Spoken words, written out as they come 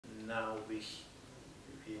now we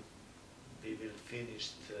will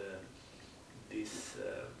finish this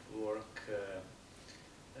work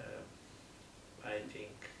I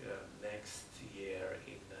think next year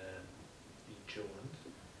in June,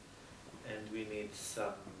 and we need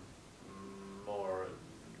some more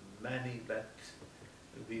money, but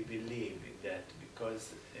we believe in that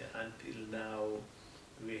because until now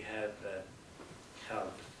we have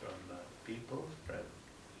help from people,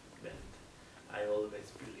 and I always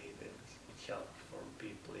believe in help from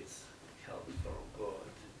people. It's help from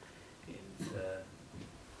God, it's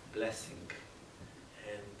blessing,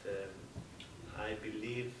 and I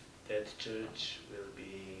believe that church will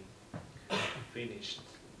be finished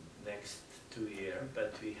next 2 years,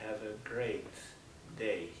 but we have a great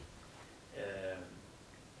day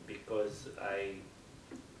because I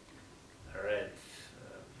read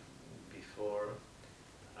before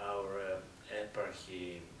our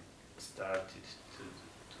eparchy started to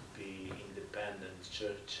be independent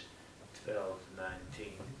church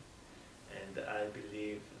 1219, and I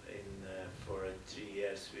believe in for 3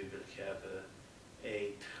 years we will have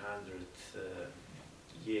 800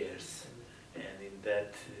 years, and in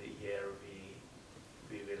that year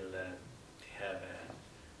we will have a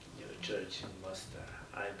new church in Mostar.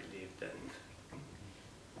 I believe that,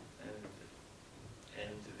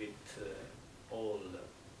 and with all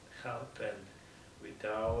help and with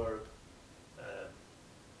our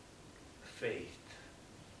faith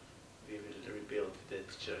we will rebuild that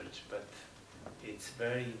church. But it's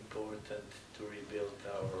very important to rebuild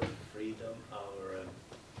our freedom, our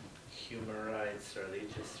human rights,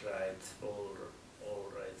 religious rights, all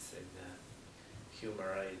rights, and human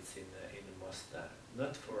rights in Mostar.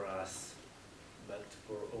 Not for us, but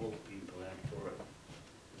for all people, and for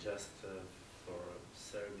just for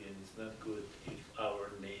Serbian. It's not good if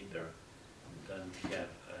our neighbor don't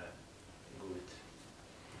have a good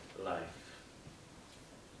life.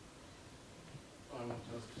 I want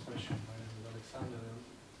to ask a question. My name is Alexander.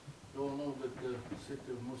 You all know that the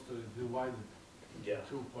city of Mostar is divided into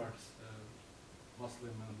two parts,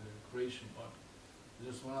 Muslim and the Croatian part.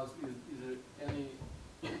 I just want to ask, is there any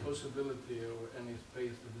possibility or any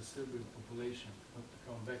space for the Serbian population not to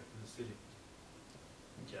come back to the city?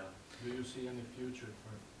 Yeah. Do you see any future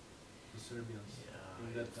for the Serbians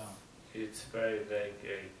in that town? It's very, very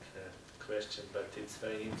great question, but it's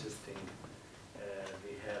very interesting.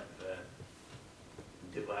 We have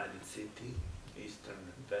divided city, eastern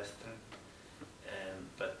and western,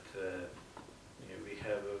 but we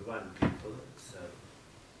have one people, it's a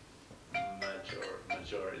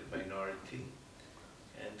majority minority,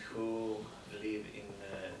 and who live in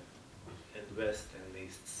west and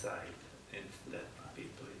east side, and that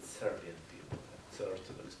people, it's Serbian people, it's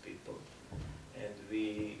Orthodox people, and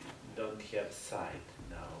we don't have side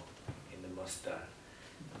now in the Mostar.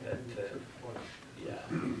 But yeah,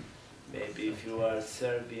 maybe if you are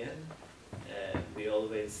Serbian, we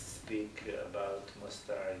always speak about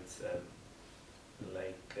Mostar. It's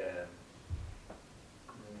like a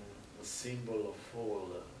symbol of all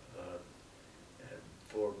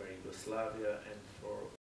former Yugoslavia and for